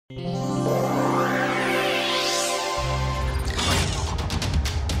I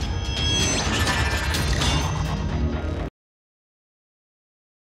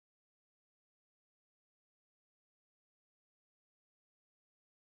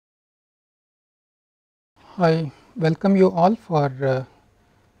welcome you all for the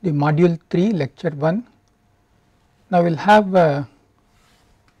module 3 lecture 1. Now, we will have a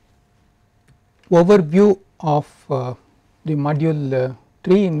overview of the module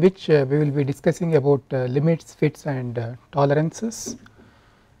 3 in which we will be discussing about limits, fits and tolerances.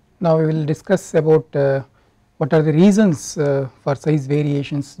 Now, we will discuss about what are the reasons for size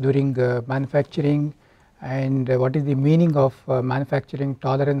variations during manufacturing, and what is the meaning of manufacturing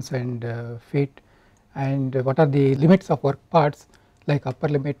tolerance and fit, and what are the limits of work parts like upper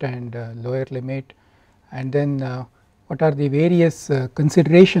limit and lower limit, and then what are the various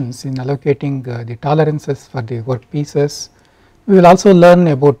considerations in allocating the tolerances for the work pieces. We will also learn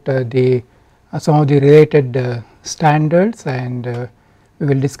about the some of the related standards, and we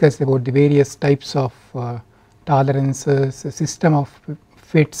will discuss about the various types of tolerances, system of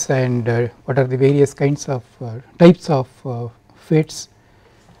fits, and what are the various kinds of types of fits,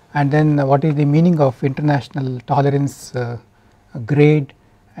 and then what is the meaning of international tolerance grade,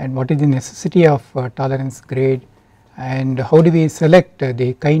 and what is the necessity of tolerance grade, and how do we select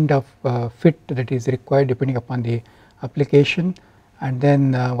the kind of fit that is required depending upon the application, and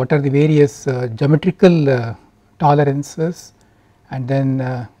then what are the various geometrical tolerances, and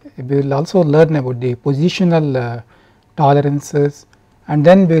then we will also learn about the positional tolerances, and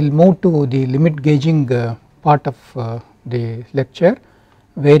then we will move to the limit gauging part of the lecture,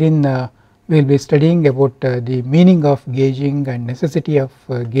 wherein we will be studying about the meaning of gauging and necessity of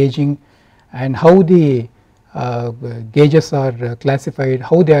gauging, and how the gauges are classified,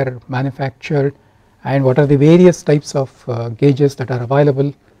 how they are manufactured, and what are the various types of gauges that are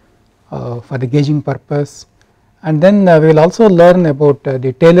available for the gauging purpose. And then we will also learn about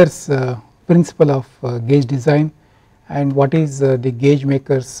the Taylor's principle of gauge design, and what is the gauge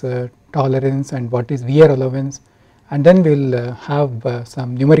maker's tolerance, and what is wear allowance, and then we will have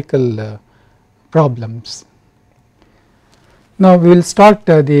some numerical problems. Now, we will start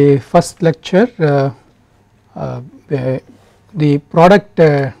the first lecture, the product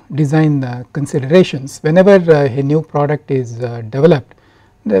design considerations. Whenever a new product is developed,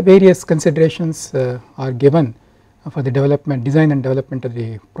 the various considerations are given for the development, design and development of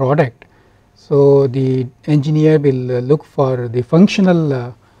the product. So, the engineer will look for the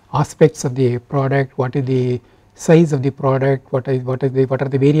functional aspects of the product, what is the size of the product, what are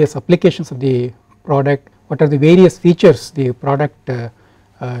the various applications of the product, what are the various features the product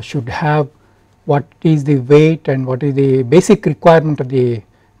should have, what is the weight, and what is the basic requirement of the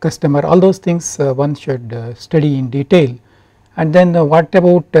customer. All those things one should study in detail. And then what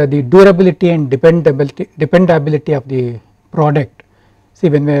about the durability and dependability of the product. See,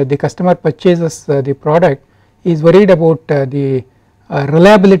 when the customer purchases the product, he is worried about the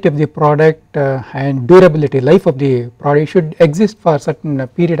reliability of the product and durability, life of the product should exist for a certain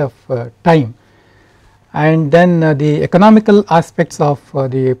period of time. And then the economical aspects of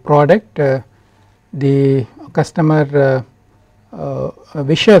the product, the customer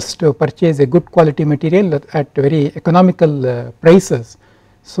wishes to purchase a good quality material at very economical prices.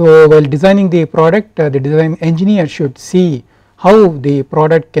 So, while designing the product, the design engineer should see how the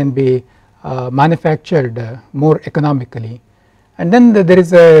product can be manufactured more economically. And then there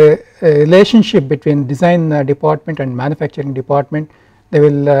is a relationship between design department and manufacturing department. They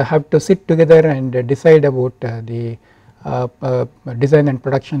will have to sit together and decide about the design and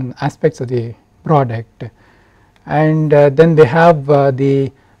production aspects of the product. And then they have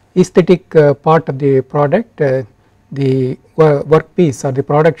the aesthetic part of the product. The workpiece or the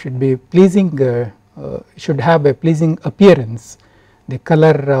product should be pleasing, should have a pleasing appearance, the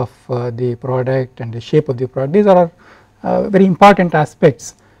color of the product and the shape of the product. These are very important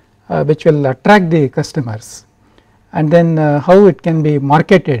aspects which will attract the customers. And then how it can be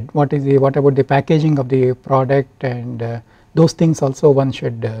marketed, what about the packaging of the product, and those things also one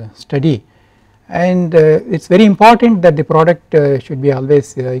should study. And it is very important that the product should be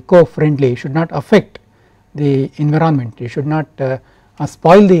always eco-friendly, should not affect the environment, it should not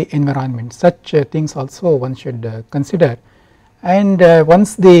spoil the environment. Such things also one should consider. And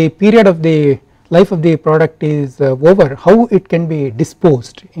once the period of the life of the product is over, how it can be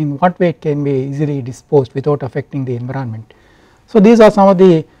disposed, in what way it can be easily disposed without affecting the environment. So, these are some of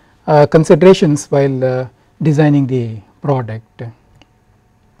the considerations while designing the product.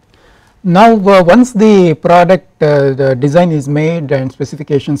 Now, once the product the design is made and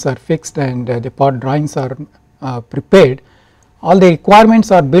specifications are fixed and the part drawings are prepared, all the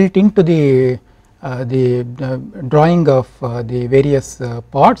requirements are built into the drawing of the various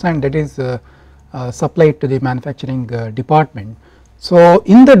parts, and that is supplied to the manufacturing department. So,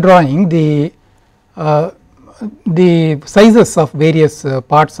 in the drawing the sizes of various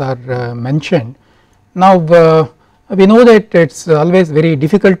parts are mentioned. Now, we know that it is always very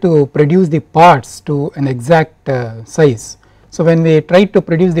difficult to produce the parts to an exact size. So, when we try to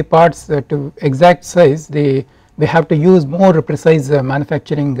produce the parts to exact size, we have to use more precise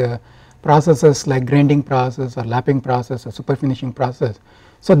manufacturing processes like grinding process or lapping process or super finishing process.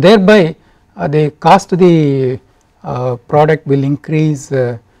 So, thereby the cost of the product will increase.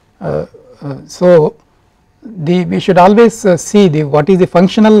 So, we should always see what is the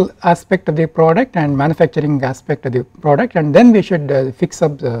functional aspect of the product and manufacturing aspect of the product, and then we should fix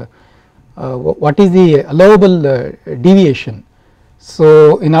up what is the allowable deviation.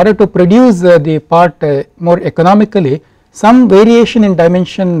 So, in order to produce the part more economically, some variation in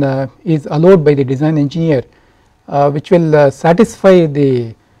dimension is allowed by the design engineer, which will satisfy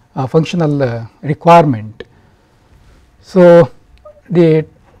the functional requirement. So, the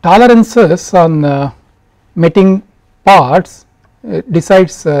tolerances on mating parts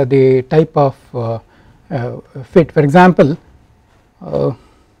decides the type of fit. For example,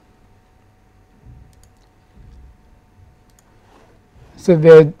 so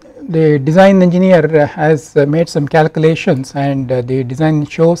the design engineer has made some calculations, and the design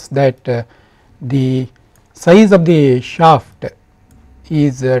shows that the size of the shaft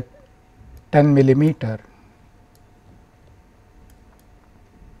is 10 millimeter.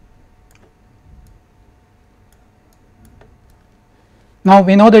 Now,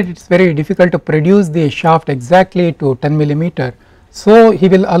 we know that it is very difficult to produce the shaft exactly to 10 millimeter. So, he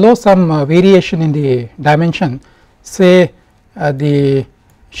will allow some variation in the dimension, say the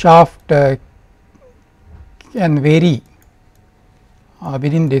shaft can vary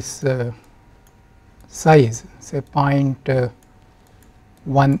within this size, say 0.1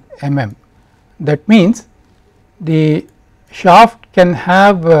 mm. That means the shaft can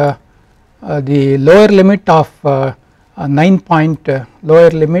have the lower limit of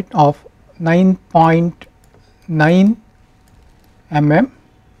 9.9 mm,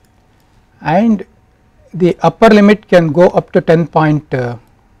 and the upper limit can go up to 10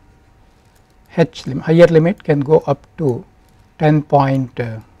 higher limit can go up to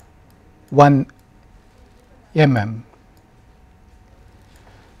 10.1 mm.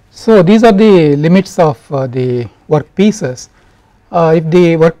 So, these are the limits of the work pieces. If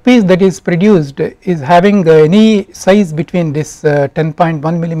the workpiece that is produced is having any size between this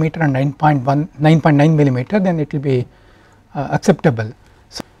 10.1 millimeter and 9.9 millimeter, then it will be acceptable.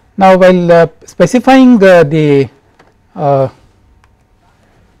 So, now, while specifying the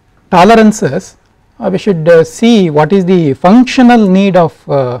tolerances, we should see what is the functional need of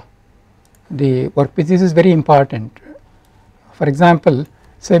the workpiece. This is very important. For example,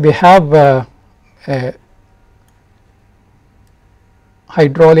 say we have a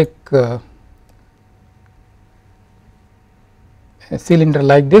hydraulic cylinder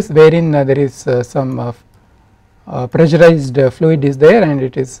like this, wherein there is some pressurized fluid is there, and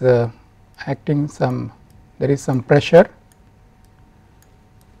it is acting there is some pressure,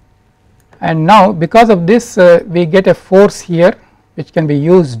 and now because of this we get a force here which can be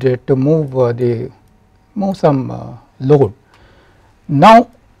used to move some load. Now,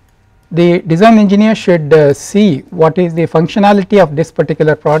 the design engineer should see what is the functionality of this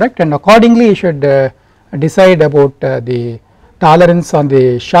particular product, and accordingly he should decide about the tolerance on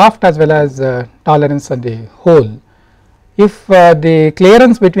the shaft as well as tolerance on the hole. If the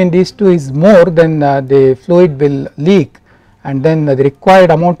clearance between these two is more, then the fluid will leak, and then the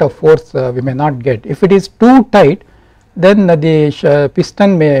required amount of force we may not get. If it is too tight, then the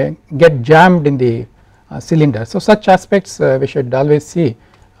piston may get jammed in the cylinder. So, such aspects we should always see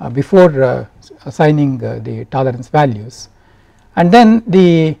before assigning the tolerance values, and then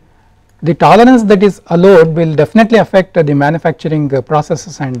the tolerance that is allowed will definitely affect the manufacturing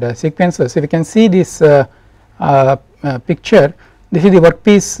processes and sequences. If you can see this picture, this is the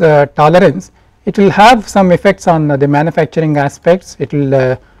workpiece tolerance. It will have some effects on the manufacturing aspects. It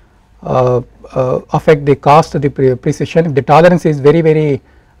will affect the cost of the precision. If the tolerance is very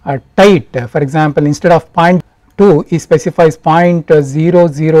tight, for example, instead of 0.2 he specifies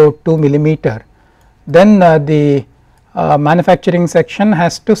 0.002 millimeter, then the manufacturing section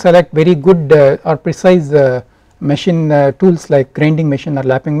has to select very good or precise machine tools like grinding machine or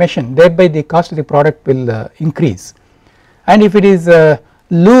lapping machine, thereby the cost of the product will increase. And if it is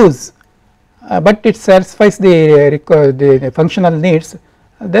loose but it satisfies the functional needs,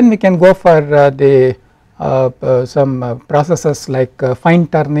 then we can go for the some processes like fine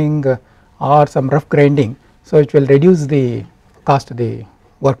turning or some rough grinding. So, it will reduce the cost of the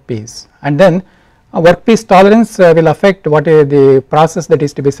workpiece, and then workpiece tolerance will affect what is the process that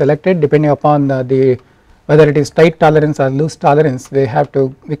is to be selected depending upon the whether it is tight tolerance or loose tolerance. We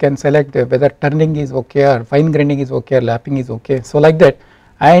can select whether turning is okay or fine grinding is okay or lapping is okay. So, like that,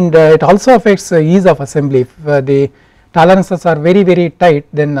 and it also affects ease of assembly. If the tolerances are very tight,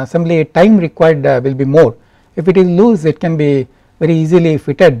 then assembly time required will be more. If it is loose, it can be very easily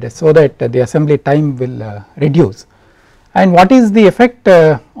fitted, so that the assembly time will reduce. And what is the effect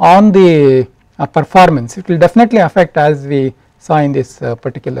on the performance? It will definitely affect, as we saw in this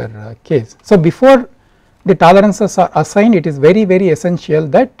particular case. So, before the tolerances are assigned, it is very essential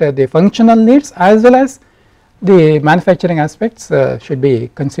that the functional needs as well as the manufacturing aspects should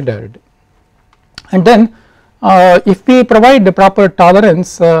be considered. And then if we provide the proper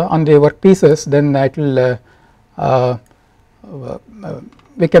tolerance on the workpieces, then it will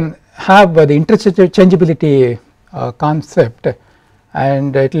we can have the interchangeability concept,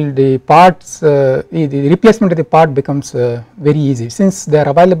 and it will the parts the replacement of the part becomes very easy, since they are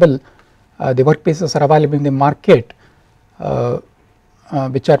available, the workpieces are available in the market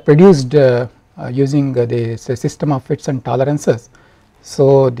which are produced using the system of fits and tolerances.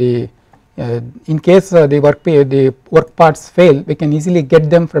 So, the in case the work parts fail, we can easily get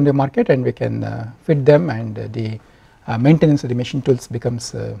them from the market and we can fit them, and the maintenance of the machine tools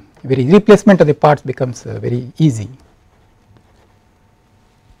becomes replacement of the parts becomes very easy.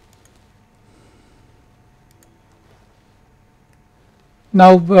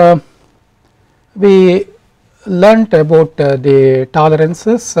 Now, we learnt about the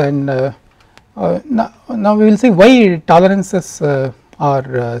tolerances, and now we will see why tolerances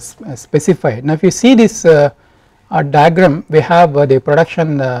are specified. Now, if you see this diagram, we have the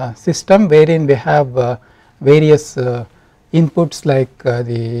production system wherein we have various inputs like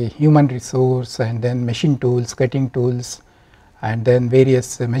the human resource, and then machine tools, cutting tools, and then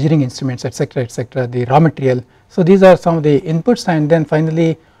various measuring instruments, etc., the raw material. So, these are some of the inputs, and then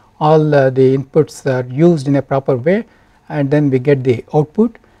finally all the inputs are used in a proper way, and then we get the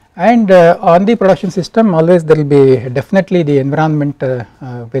output. And on the production system, always there will be definitely the environment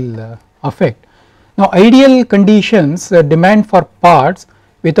will affect. Now, ideal conditions demand for parts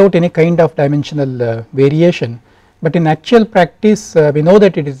without any kind of dimensional variation, but in actual practice we know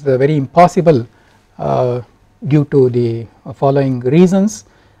that it is very impossible due to the following reasons.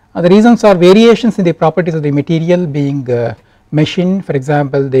 The reasons are variations in the properties of the material being machined. For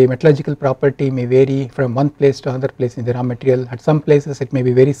example, the metallurgical property may vary from one place to another place in the raw material. At some places it may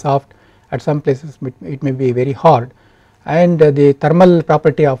be very soft, at some places it may be very hard, and the thermal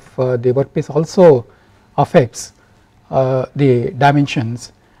property of the workpiece also affects the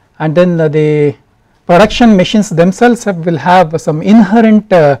dimensions. And then the production machines themselves will have some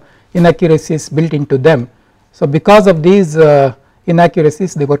inherent inaccuracies built into them. So, because of these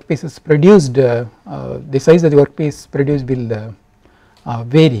inaccuracies, the workpieces produced, the size of the workpiece produced will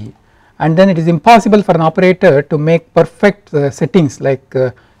vary, and then it is impossible for an operator to make perfect settings, like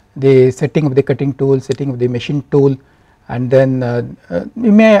the setting of the cutting tool, setting of the machine tool, and then we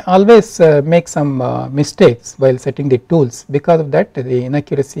may always make some mistakes while setting the tools. Because of that, the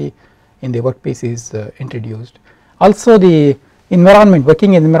inaccuracy in the workpiece is introduced. Also, the environment,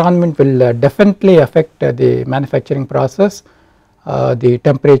 working environment will definitely affect the manufacturing process. The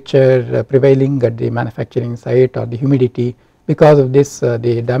temperature prevailing at the manufacturing site, or the humidity. Because of this,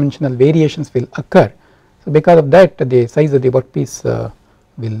 the dimensional variations will occur. So, because of that, the size of the workpiece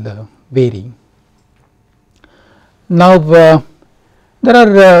will vary. Now, there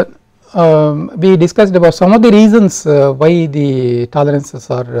are we discussed about some of the reasons why the tolerances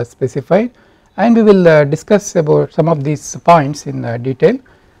are specified, and we will discuss about some of these points in detail.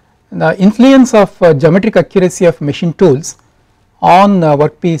 The influence of geometric accuracy of machine tools on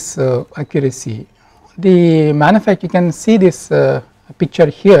workpiece accuracy. The manufacturer, you can see this picture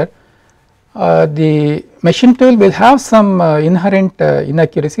here, the machine tool will have some inherent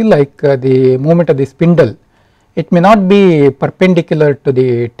inaccuracy, like the movement of the spindle. It may not be perpendicular to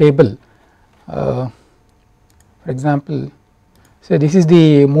the table. For example, so this is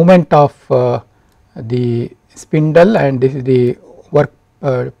the movement of the spindle, and this is the work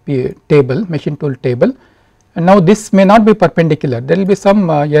table, machine tool table. And now this may not be perpendicular, there will be some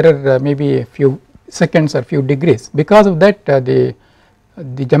error, maybe a few seconds or few degrees. Because of that, the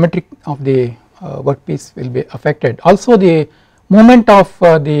geometry of the workpiece will be affected. Also, the movement of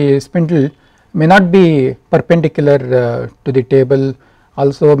the spindle may not be perpendicular to the table.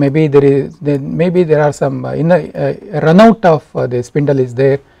 Also, maybe there are some run out of the spindle is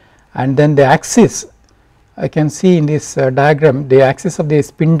there, and then the axis I can see in this diagram the axis of the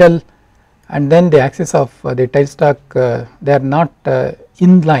spindle and then the axis of the tailstock they are not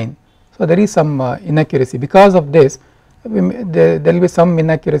in line. So, there is some inaccuracy. Because of this there will be some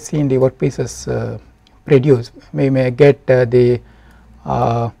inaccuracy in the workpieces produced. We may get the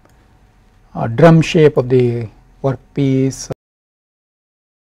drum shape of the workpiece,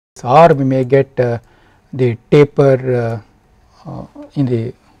 or we may get the taper in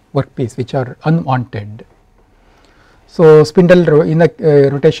the workpiece which are unwanted. So, spindle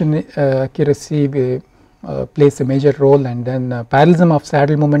rotation accuracy plays a major role, and then parallelism of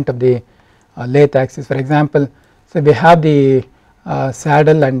saddle movement of the lathe axis. For example, so we have the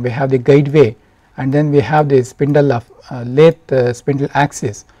saddle and we have the guideway, and then we have the spindle of lathe spindle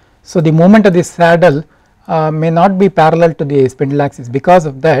axis. So, the movement of the saddle may not be parallel to the spindle axis. Because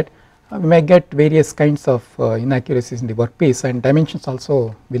of that we may get various kinds of inaccuracies in the workpiece, and dimensions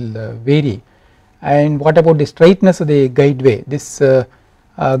also will vary. And what about the straightness of the guideway? This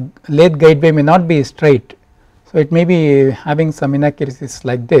lathe guideway may not be straight, so it may be having some inaccuracies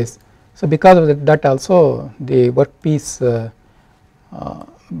like this. So, because of that also the workpiece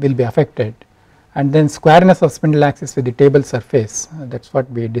will be affected. And then squareness of spindle axis with the table surface, that is what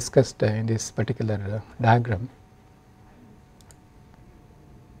we discussed in this particular diagram.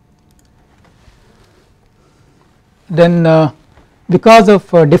 Then because of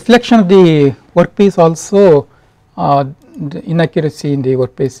deflection of the workpiece also the inaccuracy in the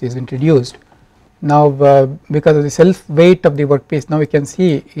workpiece is introduced. Now because of the self weight of the workpiece, now we can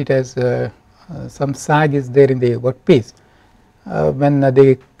see it has some sag is there in the workpiece. When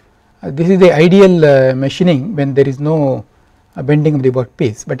this is the ideal machining when there is no bending of the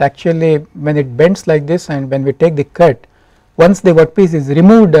workpiece, but actually when it bends like this and when we take the cut, once the workpiece is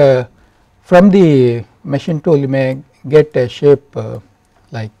removed from the machine tool, you may get a shape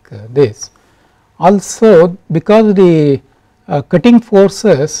like this. Also because of the cutting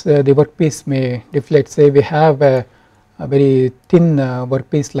forces the workpiece may deflate. Say we have a very thin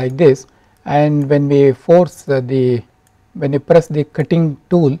workpiece like this, and when we force when you press the cutting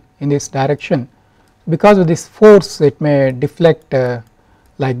tool in this direction, because of this force it may deflect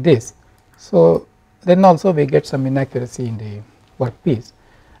like this. So, then also we get some inaccuracy in the workpiece.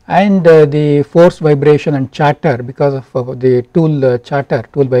 And the force vibration and chatter, because of the tool chatter,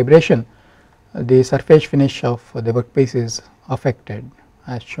 tool vibration, the surface finish of the workpiece is affected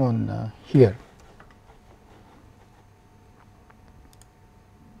as shown here.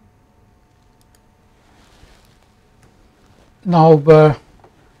 Now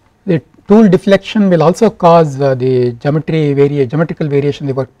the tool deflection will also cause the geometrical variation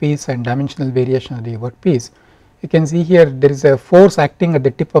of the workpiece and dimensional variation of the workpiece. You can see here there is a force acting at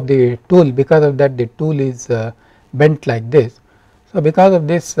the tip of the tool, because of that the tool is bent like this. So, because of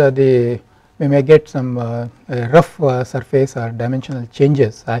this we may get some rough surface or dimensional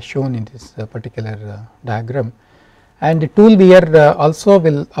changes as shown in this particular diagram, and the tool wear also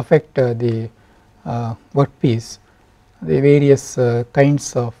will affect the workpiece. The various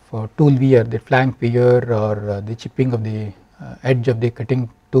kinds of tool wear, the flank wear or the chipping of the edge of the cutting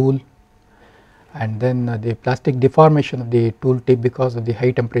tool, and then the plastic deformation of the tool tip because of the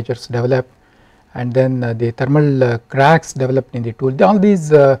high temperatures developed, and then the thermal cracks developed in the tool. All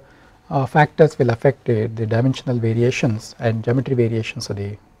these factors will affect the dimensional variations and geometry variations of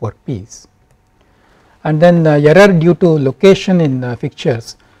the workpiece. And then error due to location in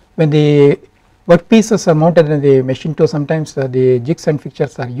fixtures. When the workpieces are mounted in the machine tool, sometimes the jigs and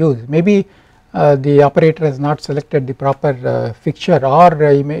fixtures are used. Maybe the operator has not selected the proper fixture,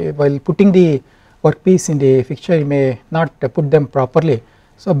 or he may, while putting the workpiece in the fixture, he may not put them properly.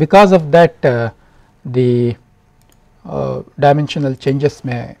 So, because of that the dimensional changes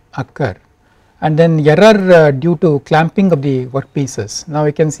may occur. And then error due to clamping of the workpieces. Now,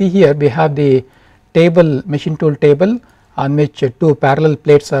 we can see here we have the table, machine tool table, on which two parallel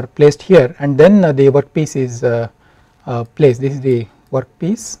plates are placed here, and then the workpiece is placed. This is the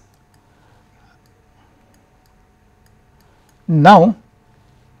workpiece. Now,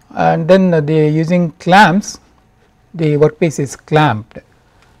 and then using clamps, the workpiece is clamped.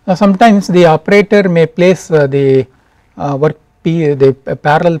 Now, sometimes the operator may place the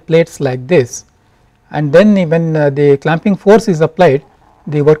parallel plates like this, and then when the clamping force is applied,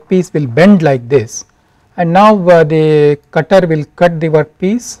 the workpiece will bend like this, and now the cutter will cut the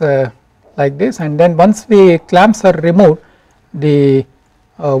workpiece like this, and then once the clamps are removed, the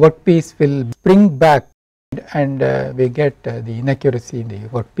workpiece will spring back, and we get the inaccuracy in the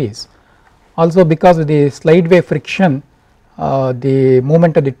workpiece. Also, because of the slideway friction, the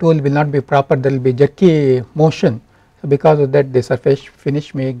movement of the tool will not be proper, there will be jerky motion. So, because of that the surface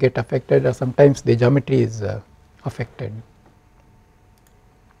finish may get affected, or sometimes the geometry is affected.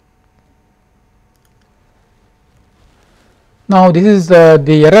 Now this is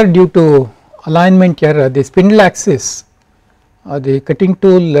the error due to alignment error. The spindle axis the cutting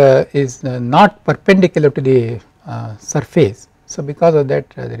tool is not perpendicular to the surface. So because of that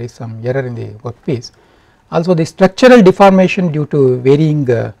there is some error in the workpiece. Also the structural deformation due to varying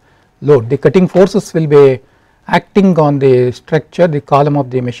load, the cutting forces will be acting on the structure, the column of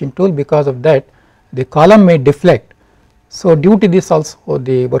the machine tool. Because of that the column may deflect. So due to this also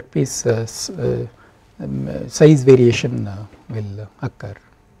the workpiece size variation will occur.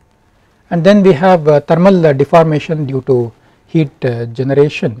 And then we have thermal deformation due to heat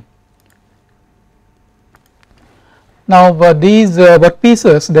generation. Now these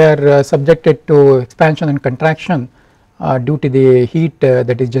workpieces, they are subjected to expansion and contraction due to the heat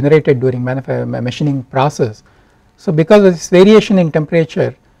that is generated during machining process. So because of this variation in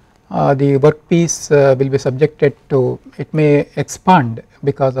temperature the workpiece will be subjected to, it may expand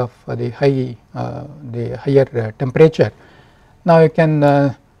because of the higher temperature. Now you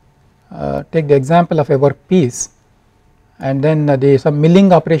can take the example of a workpiece, and then some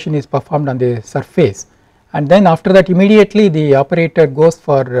milling operation is performed on the surface, and then after that immediately the operator goes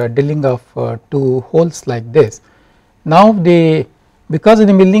for drilling of 2 holes like this. Now because of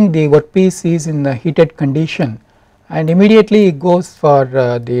the milling the workpiece is in a heated condition, and immediately it goes for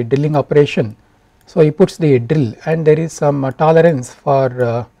the drilling operation. So he puts the drill, and there is some tolerance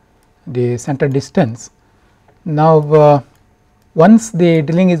for the center distance. Now once the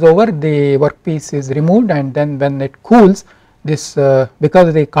drilling is over the workpiece is removed, and then when it cools this because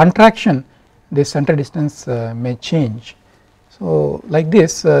of the contraction the center distance may change. So like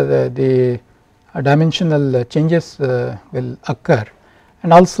this the dimensional changes will occur,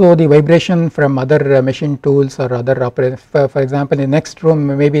 and also the vibration from other machine tools or other operation. For example, in the next room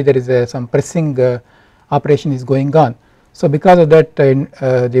maybe there is some pressing operation is going on. So because of that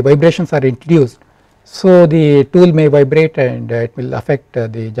the vibrations are introduced, so the tool may vibrate, and it will affect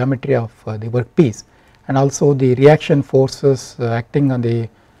the geometry of the workpiece, and also the reaction forces acting on the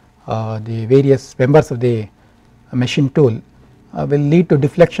various members of the machine tool will lead to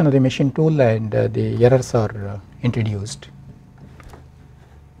deflection of the machine tool, and the errors are introduced.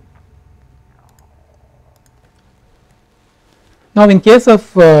 Now in case of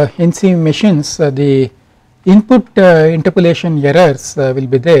NC machines the input interpolation errors will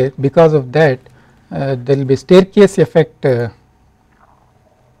be there. Because of that there will be staircase effect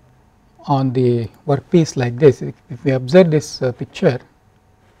on the workpiece like this. If we observe this picture,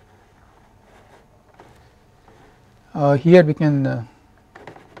 here we can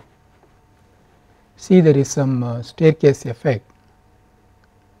see there is some staircase effect.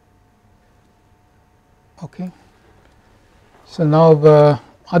 Okay. So now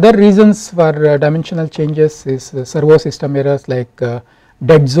other reasons for dimensional changes is servo system errors like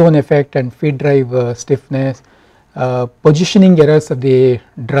dead zone effect and feed drive stiffness, positioning errors of the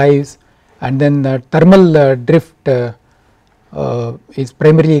drives, and then thermal drift is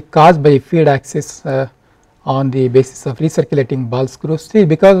primarily caused by feed axis on the basis of recirculating ball screws. See,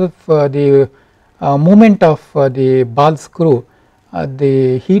 because of the movement of the ball screw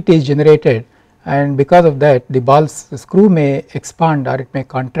the heat is generated, and because of that the screw may expand or it may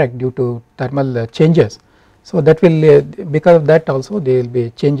contract due to thermal changes. So that will because of that also there will be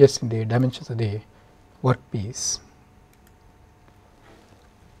changes in the dimensions of the workpiece.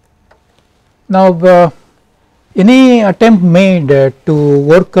 Now any attempt made to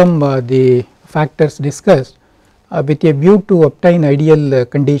overcome the factors discussed with a view to obtain ideal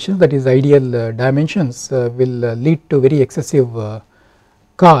conditions, that is ideal dimensions, will lead to very excessive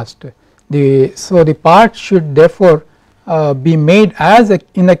cost. So the part should therefore be made as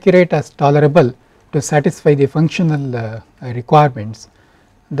inaccurate as tolerable to satisfy the functional requirements.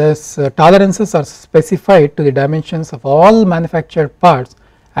 Thus tolerances are specified to the dimensions of all manufactured parts,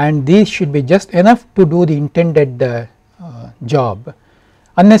 and these should be just enough to do the intended job.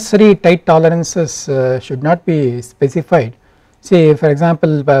 Unnecessary tight tolerances should not be specified. Say for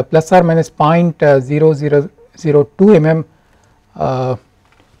example plus or minus 0.0002 mm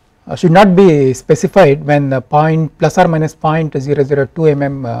should not be specified when plus or minus 0.002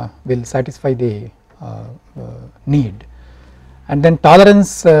 mm will satisfy the need. And then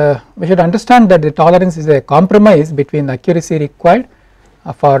tolerance, we should understand that the tolerance is a compromise between accuracy required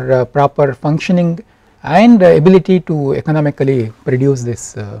for proper functioning and ability to economically produce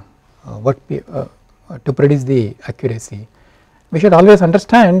this work to produce the accuracy. We should always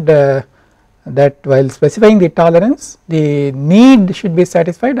understand that while specifying the tolerance the need should be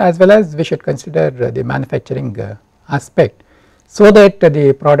satisfied, as well as we should consider the manufacturing aspect, so that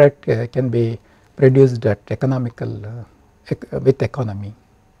the product can be produced at economical with economy.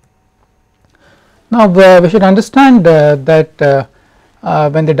 Now we should understand that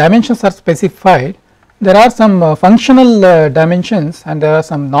when the dimensions are specified, there are some functional dimensions and there are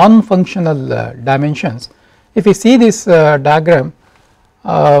some non-functional dimensions. If you see this diagram,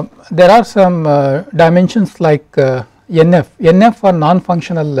 there are some dimensions like NF are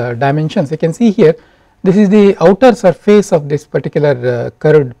non-functional dimensions. You can see here, this is the outer surface of this particular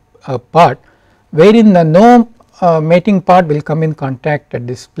curved part, wherein no mating part will come in contact at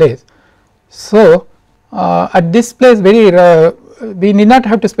this place. So at this place we need not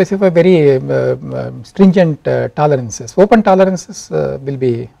have to specify very stringent tolerances. Open tolerances will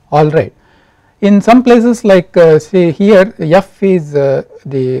be alright. In some places like say here, F is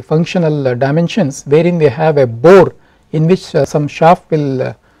the functional dimensions, wherein we have a bore in which some shaft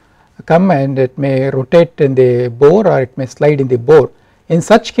will come and it may rotate in the bore or it may slide in the bore. In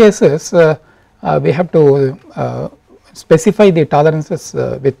such cases we have to specify the tolerances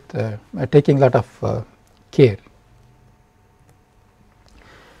with taking lot of care.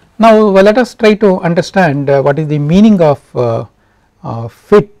 Now let us try to understand what is the meaning of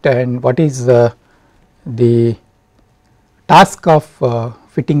fit and what is the task of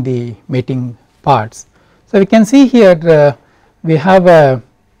fitting the mating parts. So we can see here we have a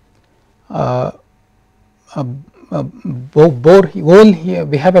bore hole here,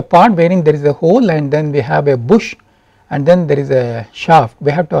 we have a part wherein there is a hole and then we have a bush and then there is a shaft.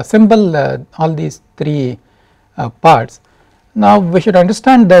 We have to assemble all these three parts. Now we should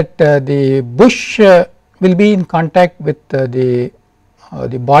understand that the bush will be in contact with the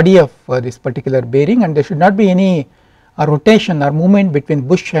body of this particular bearing, and there should not be any rotation or movement between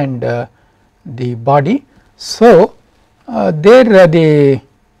bush and the body. So there the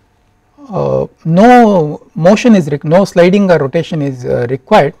no motion is no sliding or rotation is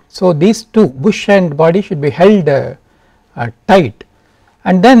required. So these two, bush and body, should be held tight,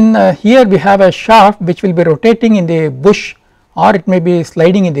 and then here we have a shaft which will be rotating in the bush or it may be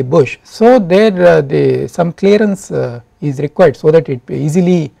sliding in the bush. So there some clearance is required so that it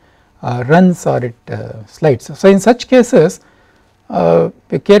easily runs or it slides. So in such cases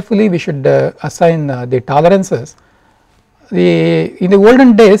carefully we should assign the tolerances. In the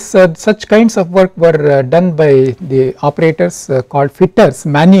olden days such kinds of work were done by the operators called fitters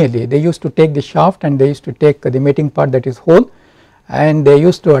manually. They used to take the shaft and they used to take the mating part, that is hole, and they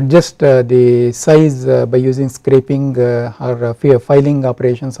used to adjust the size by using scraping or filing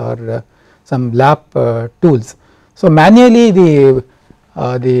operations or some lap tools. So manually the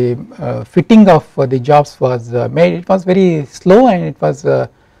fitting of the jobs was made. It was very slow and it was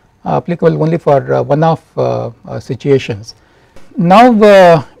applicable only for one-off situations. Now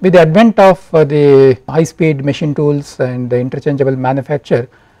with the advent of the high speed machine tools and the interchangeable manufacture,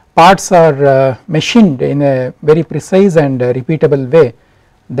 parts are machined in a very precise and repeatable way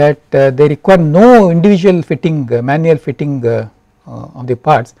that they require no individual fitting, manual fitting of the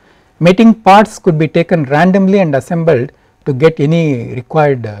parts. Mating parts could be taken randomly and assembled to get any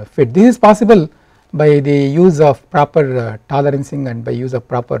required fit. This is possible by the use of proper tolerancing and by use of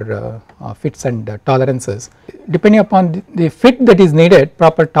proper fits and tolerances. Depending upon the fit that is needed,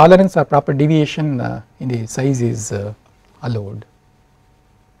 proper tolerance or proper deviation in the size is allowed.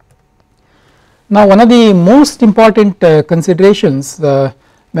 Now one of the most important considerations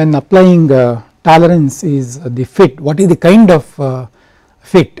when applying tolerance is the fit. What is the kind of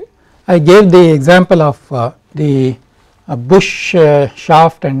fit? I gave the example of the bush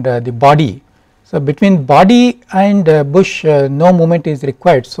shaft and the body. So between body and bush no movement is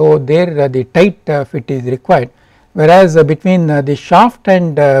required, so there the tight fit is required, whereas between the shaft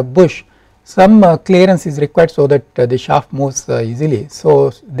and bush some clearance is required so that the shaft moves easily.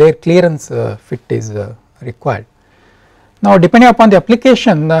 So their clearance fit is required. Now depending upon the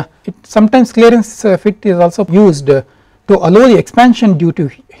application, sometimes clearance fit is also used to allow the expansion due to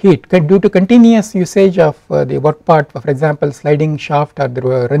heat, due to continuous usage of the work part, for example sliding shaft or the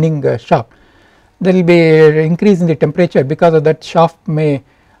running shaft. There will be increase in the temperature, because of that shaft may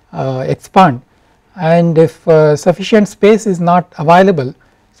expand, and if sufficient space is not available,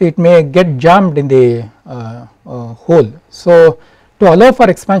 so it may get jammed in the hole. So to allow for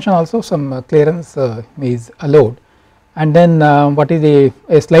expansion also some clearance is allowed, and then what is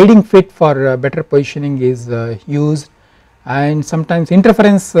a sliding fit for better positioning is used, and sometimes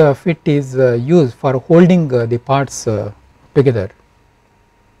interference fit is used for holding the parts together.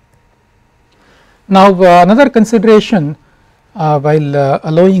 Now another consideration while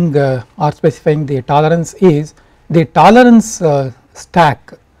allowing or specifying the tolerance is the tolerance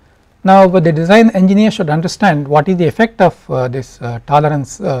stack. Now the design engineer should understand what is the effect of this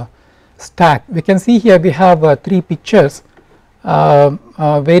tolerance stack. We can see here we have 3 pictures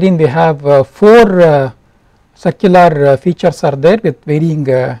wherein we have 4 circular features are there with varying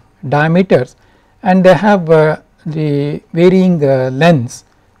diameters, and they have the varying lengths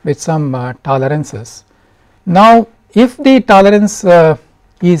with some tolerances. Now if the tolerance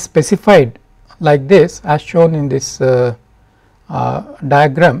is specified like this as shown in this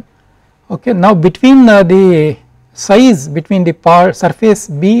diagram, okay. Now between the size between the surface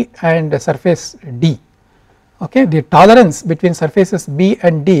B and surface D, okay, the tolerance between surfaces B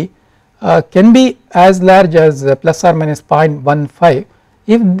and D can be as large as plus or minus 0.15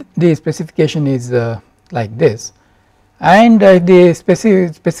 if the specification is like this, and if the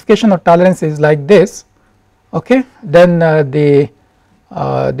specification of tolerance is like this, okay, then the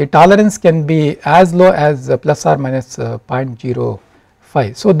tolerance can be as low as plus or minus 0.05.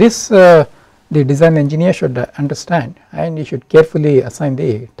 So this the design engineer should understand, and he should carefully assign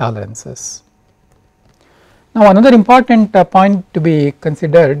the tolerances. Now another important point to be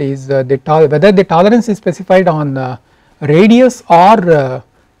considered is whether the tolerance is specified on radius or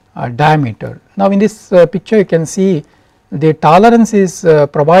diameter. Now in this picture you can see the tolerance is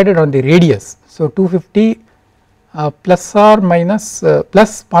provided on the radius. So 250 plus or minus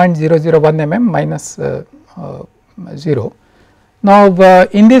plus 0.001 mm minus 0. Now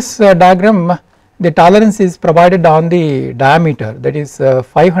in this diagram the tolerance is provided on the diameter, that is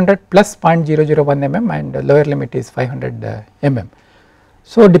 500 plus 0.001 mm, and lower limit is 500 mm.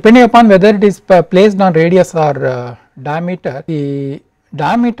 So depending upon whether it is placed on radius or diameter, the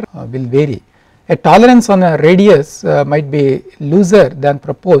diameter will vary. A tolerance on a radius might be looser than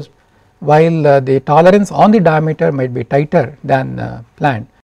proposed, while the tolerance on the diameter might be tighter than planned.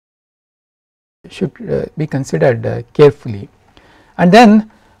 Should be considered carefully. And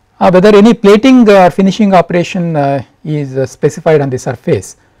then whether any plating or finishing operation is specified on the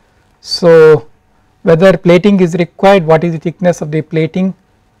surface. So whether plating is required, what is the thickness of the plating,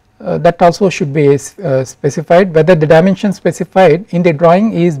 that also should be specified, whether the dimension specified in the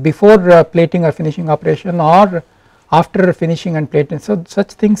drawing is before plating or finishing operation or after finishing and plating. So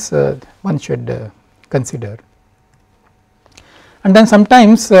such things one should consider. And then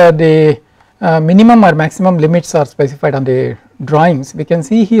sometimes the minimum or maximum limits are specified on the drawings. We can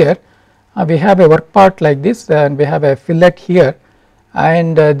see here we have a work part like this, and we have a fillet here,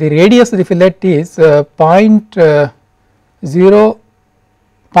 and the radius of the fillet is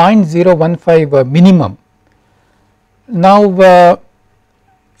 0.015 minimum. Now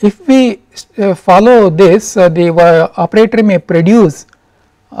if we follow this, the operator may produce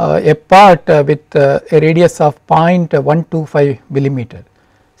a part with a radius of 0.125 millimeter.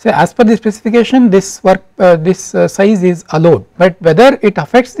 So as per the specification this work this size is allowed, but whether it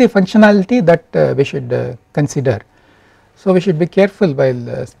affects the functionality, that we should consider. So we should be careful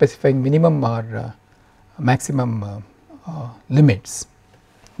while specifying minimum or maximum limits.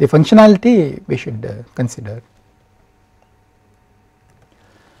 The functionality we should consider.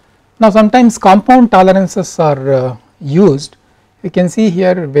 Now sometimes compound tolerances are used. You can see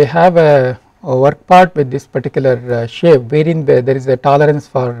here we have a work part with this particular shape, wherein there is a tolerance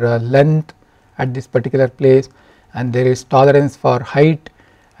for length at this particular place, and there is tolerance for height,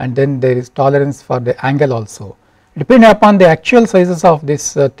 and then there is tolerance for the angle also. Depending upon the actual sizes of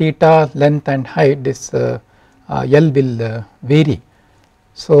this theta, length and height, this L will vary.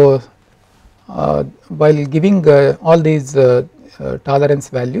 So while giving all these tolerance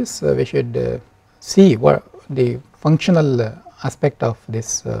values, we should see what the functional aspect of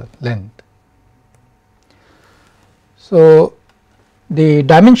this length. So the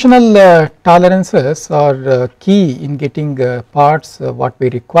dimensional tolerances are key in getting parts what we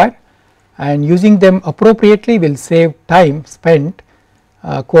require, and using them appropriately will save time spent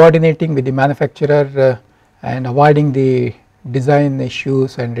coordinating with the manufacturer and avoiding the design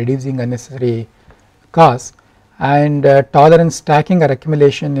issues and reducing unnecessary costs. And tolerance stacking or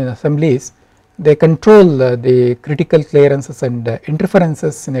accumulation in assemblies, they control the critical clearances and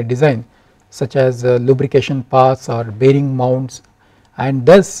interferences in a design, such as lubrication paths or bearing mounts, and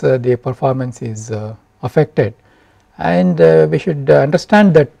thus the performance is affected. And we should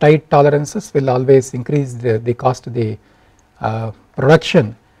understand that tight tolerances will always increase the cost of the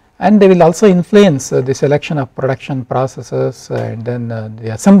production, and they will also influence the selection of production processes, and then the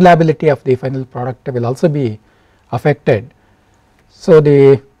assemblability of the final product will also be affected. So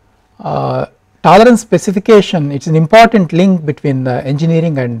the tolerance specification, it is an important link between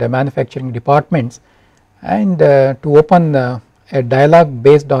engineering and manufacturing departments, and to open a dialogue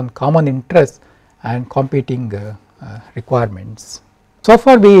based on common interests and competing requirements. So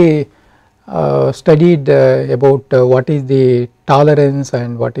far we studied about what is the tolerance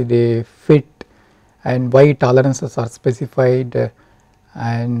and what is the fit and why tolerances are specified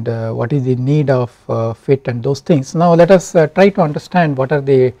and what is the need of fit and those things. Now let us try to understand what are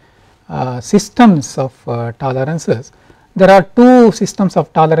the systems of tolerances. There are two systems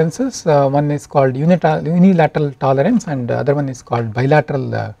of tolerances, one is called unilateral tolerance and the other one is called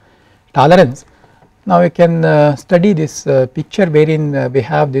bilateral tolerance. Now we can study this picture wherein we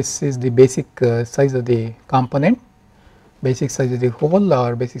have this is the basic size of the component, basic size of the hole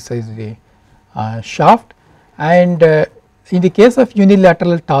or basic size of the shaft, and in the case of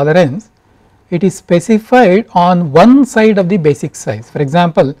unilateral tolerance it is specified on one side of the basic size. For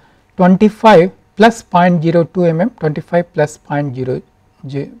example, 25 plus 0.02 mm, 25 plus 0.01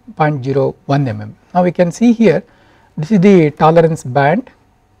 mm. Now we can see here this is the tolerance band.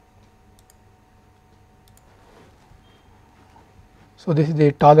 So this is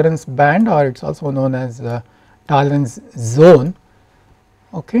the tolerance band, or it is also known as tolerance zone.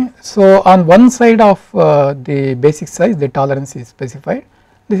 Okay. So on one side of the basic size the tolerance is specified.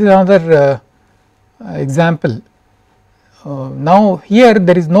 This is another example. Now here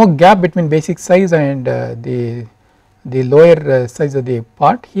there is no gap between basic size and the lower size of the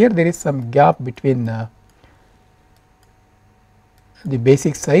part. Here there is some gap between the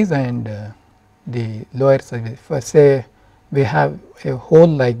basic size and the lower size. For say we have a hole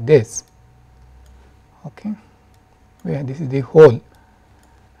like this, okay, where this is the hole,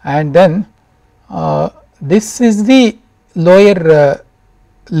 and then this is the lower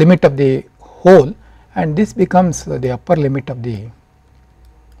limit of the hole, and this becomes the upper limit of the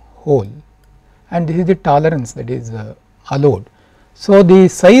hole, and this is the tolerance that is allowed. So the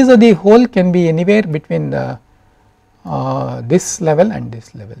size of the hole can be anywhere between this level and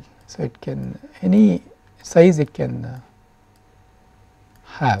this level. So it can any size it can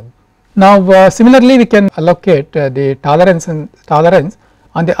have. Now similarly we can allocate the tolerance on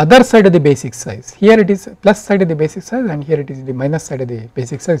the other side of the basic size. Here it is plus side of the basic size and here it is the minus side of the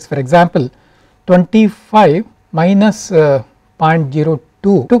basic size. For example, 25 minus 0.02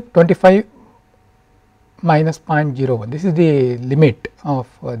 to 25 minus 0.01, this is the limit of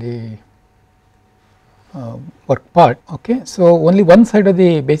the work part. Okay. So only one side of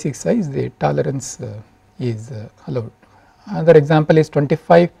the basic size the tolerance is allowed. Another example is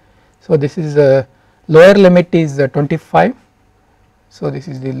 25. So this is lower limit is 25. So this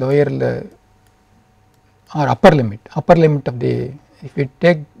is the lower or upper limit of the, if we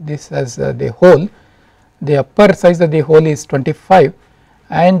take this as the hole, the upper size of the hole is 25,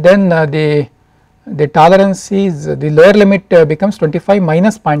 and then the tolerance is the lower limit becomes 25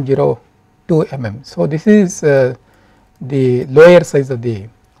 minus 0.02 mm. So this is the lower size of the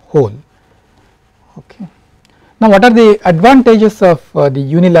hole. Okay. Now what are the advantages of the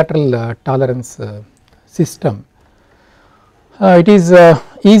unilateral tolerance system? It is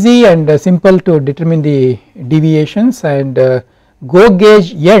easy and simple to determine the deviations, and GO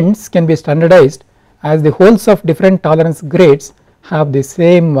gauge ends can be standardized as the holes of different tolerance grades have the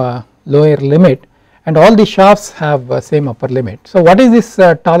same lower limit and all the shafts have same upper limit. So what is this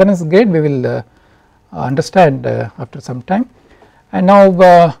tolerance grade, we will understand after some time. And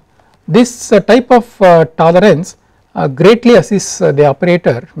now this type of tolerance greatly assists the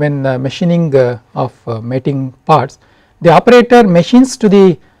operator when machining of mating parts. The operator machines to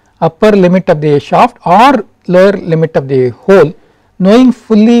the upper limit of the shaft or lower limit of the hole, knowing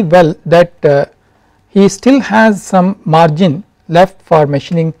fully well that he still has some margin left for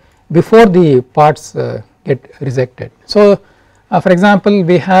machining before the parts get rejected. So for example,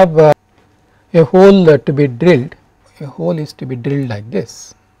 we have a hole to be drilled, a hole is to be drilled like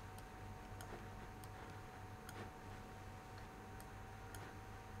this.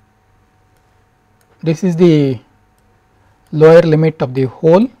 This is the lower limit of the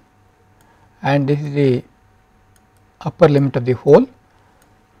hole and this is the upper limit of the hole.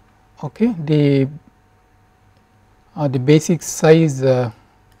 Okay. The basic size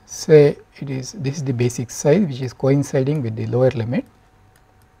say it is, this is the basic size which is coinciding with the lower limit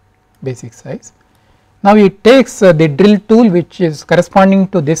basic size. Now it takes the drill tool which is corresponding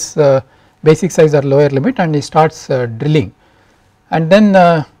to this basic size or lower limit and he starts drilling, and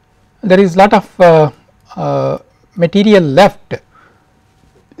then there is lot of material left.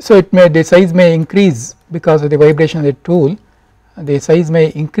 So it may, the size may increase because of the vibration of the tool, the size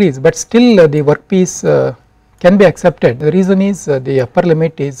may increase, but still the workpiece can be accepted. The reason is the upper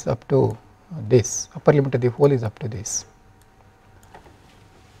limit is up to this, upper limit of the hole is up to this.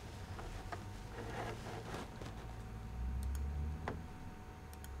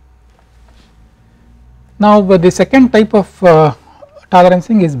 Now the second type of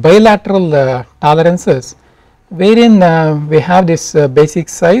tolerancing is bilateral tolerances, wherein we have this basic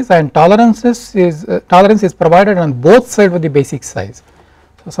size and tolerance is provided on both sides of the basic size.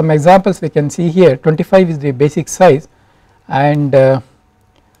 So, some examples we can see here, 25 is the basic size, and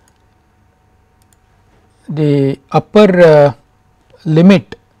the upper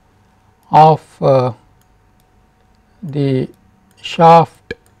limit of the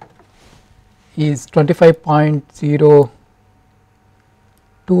shaft is 25.02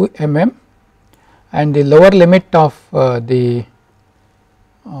 mm, and the lower limit of the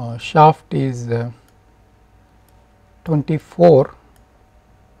shaft is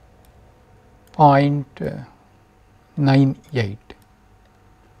 24.98.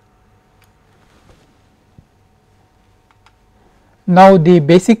 Now, the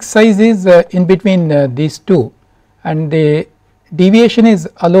basic size is in between these two, and the deviation is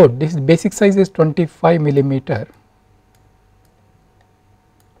allowed. This basic size is 25 millimeter.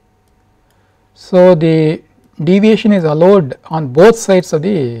 So, the deviation is allowed on both sides of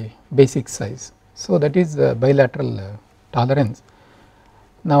the basic size. So, that is bilateral tolerance.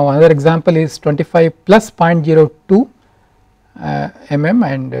 Now, another example is 25 plus 0.02 mm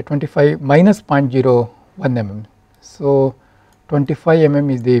and 25 minus 0.01 mm. So, 25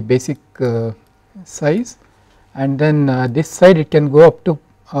 mm is the basic size, and then this side it can go up to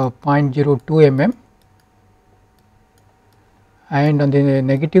 0.02 mm, and on the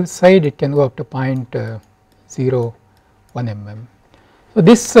negative side it can go up to 0.01 mm. So,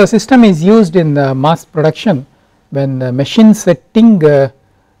 this system is used in mass production when machine setting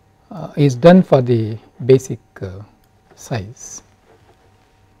is done for the basic size.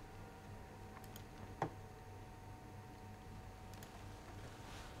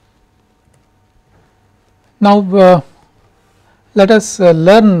 Now, let us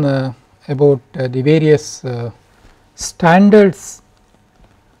learn about the various standards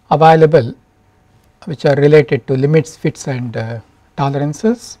available which are related to limits, fits and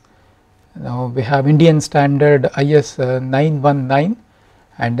tolerances. Now, we have Indian standard IS 919,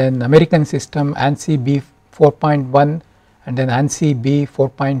 and then American system ANSI B 4.1, and then ANSI B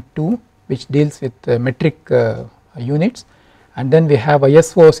 4.2, which deals with metric units, and then we have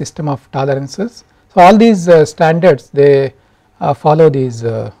ISO system of tolerances. So, all these standards they follow these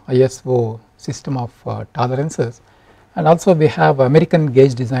ISO system of tolerances, and also we have American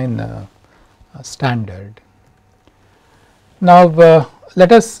gauge design standard. Now,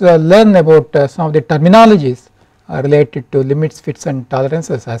 let us learn about some of the terminologies related to limits, fits and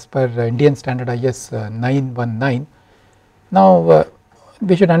tolerances as per Indian standard IS 919. Now,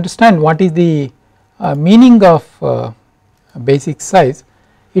 we should understand what is the meaning of basic size.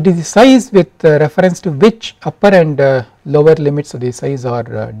 It is the size with reference to which upper and lower limits of the size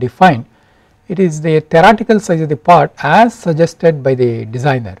are defined. It is the theoretical size of the part as suggested by the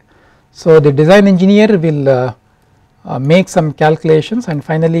designer. So, the design engineer will make some calculations, and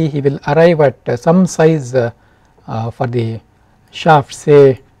finally he will arrive at some size for the shaft,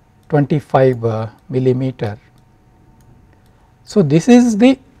 say 25 millimeter. So, this is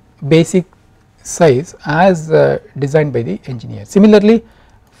the basic size as designed by the engineer. Similarly,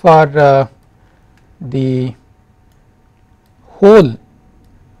 for the hole,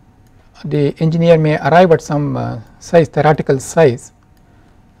 the engineer may arrive at some size, theoretical size.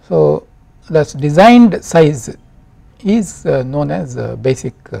 So, thus designed size is known as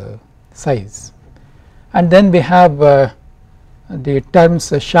basic size, and then we have the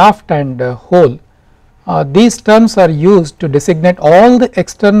terms shaft and hole. These terms are used to designate all the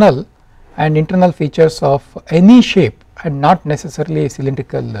external and internal features of any shape and not necessarily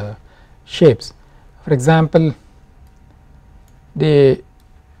cylindrical shapes. For example, the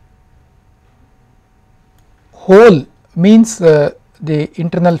hole means the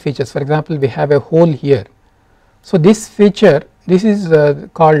internal features. For example, we have a hole here. So, this feature, this is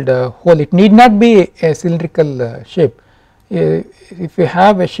called hole. It need not be a cylindrical shape. If you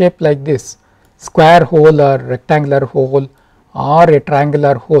have a shape like this, square hole or rectangular hole or a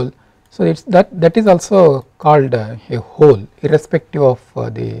triangular hole, so it's that is also called a hole irrespective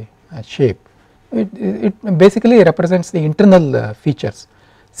of the shape. It basically represents the internal features.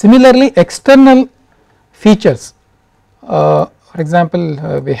 Similarly, external features, for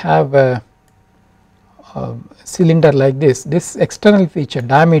example, we have a cylinder like this external feature,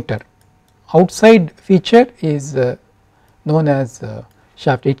 diameter, outside feature is known as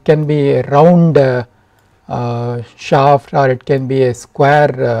shaft. It can be a round shaft, or it can be a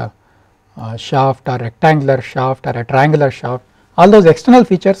square shaft, or rectangular shaft, or a triangular shaft. All those external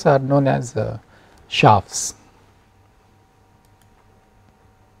features are known as shafts.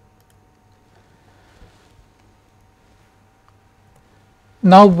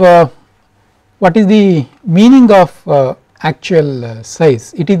 Now what is the meaning of actual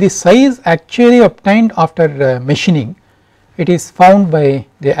size? It is the size actually obtained after machining. It is found by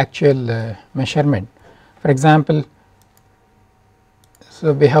the actual measurement. For example,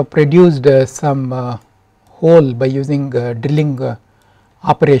 so we have produced some hole by using drilling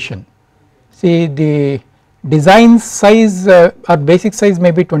operation. See, the design size or basic size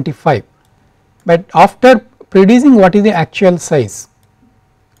may be 25, but after producing, what is the actual size?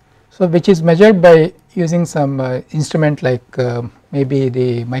 So, which is measured by using some instrument like maybe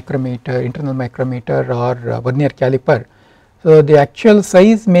the micrometer, internal micrometer or vernier caliper. So, the actual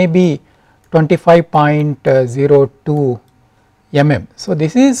size may be 25.02 mm. So,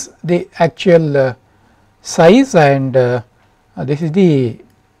 this is the actual size, and this is the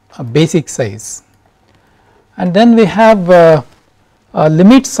basic size. And then we have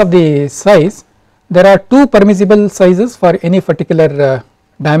limits of the size. There are two permissible sizes for any particular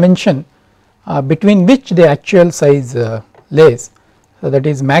dimension between which the actual size lays. So, that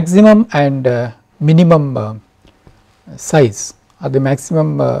is maximum and minimum size, or the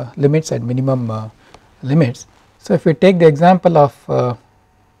maximum limits and minimum limits. So, if we take the example of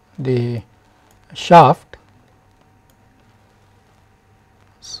the shaft,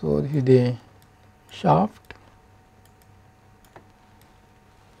 so this is the shaft.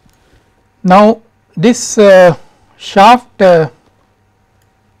 Now, this shaft, the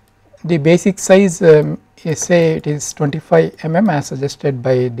basic size say it is 25 mm as suggested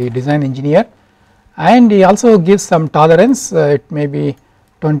by the design engineer, and he also gives some tolerance, it may be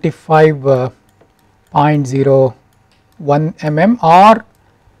 25.01 mm, or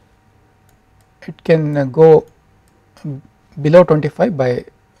it can go below 25 by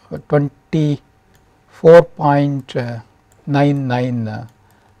 24.99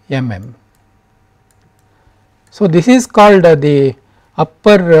 mm. So, this is called the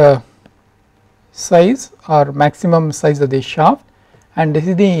upper size or maximum size of the shaft, and this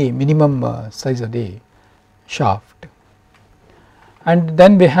is the minimum size of the shaft. And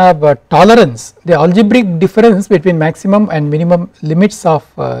then we have tolerance. The algebraic difference between maximum and minimum limits of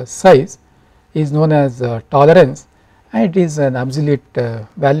size is known as tolerance, and it is an absolute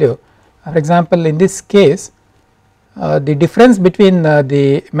value. For example, in this case the difference between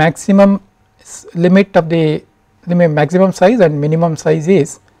the maximum limit of the maximum size and minimum size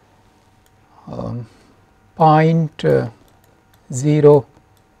is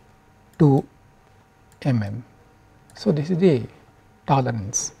 0.02 mm. So, this is the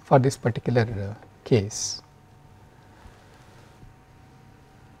tolerance for this particular case.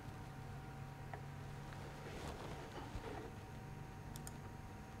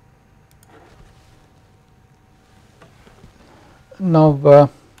 Now,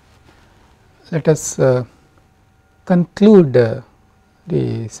 let us conclude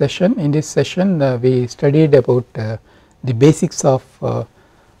the session. In this session we studied about the basics of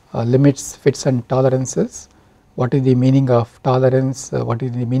limits, fits and tolerances, what is the meaning of tolerance, what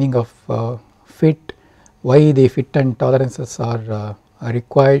is the meaning of fit, why the fit and tolerances are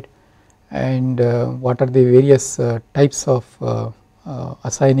required, and what are the various types of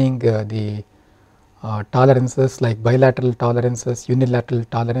assigning the tolerances like bilateral tolerances, unilateral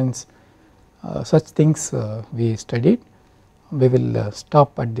tolerance, such things we studied. We will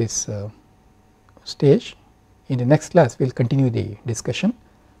stop at this stage. In the next class we will continue the discussion.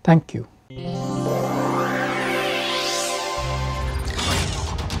 Thank you.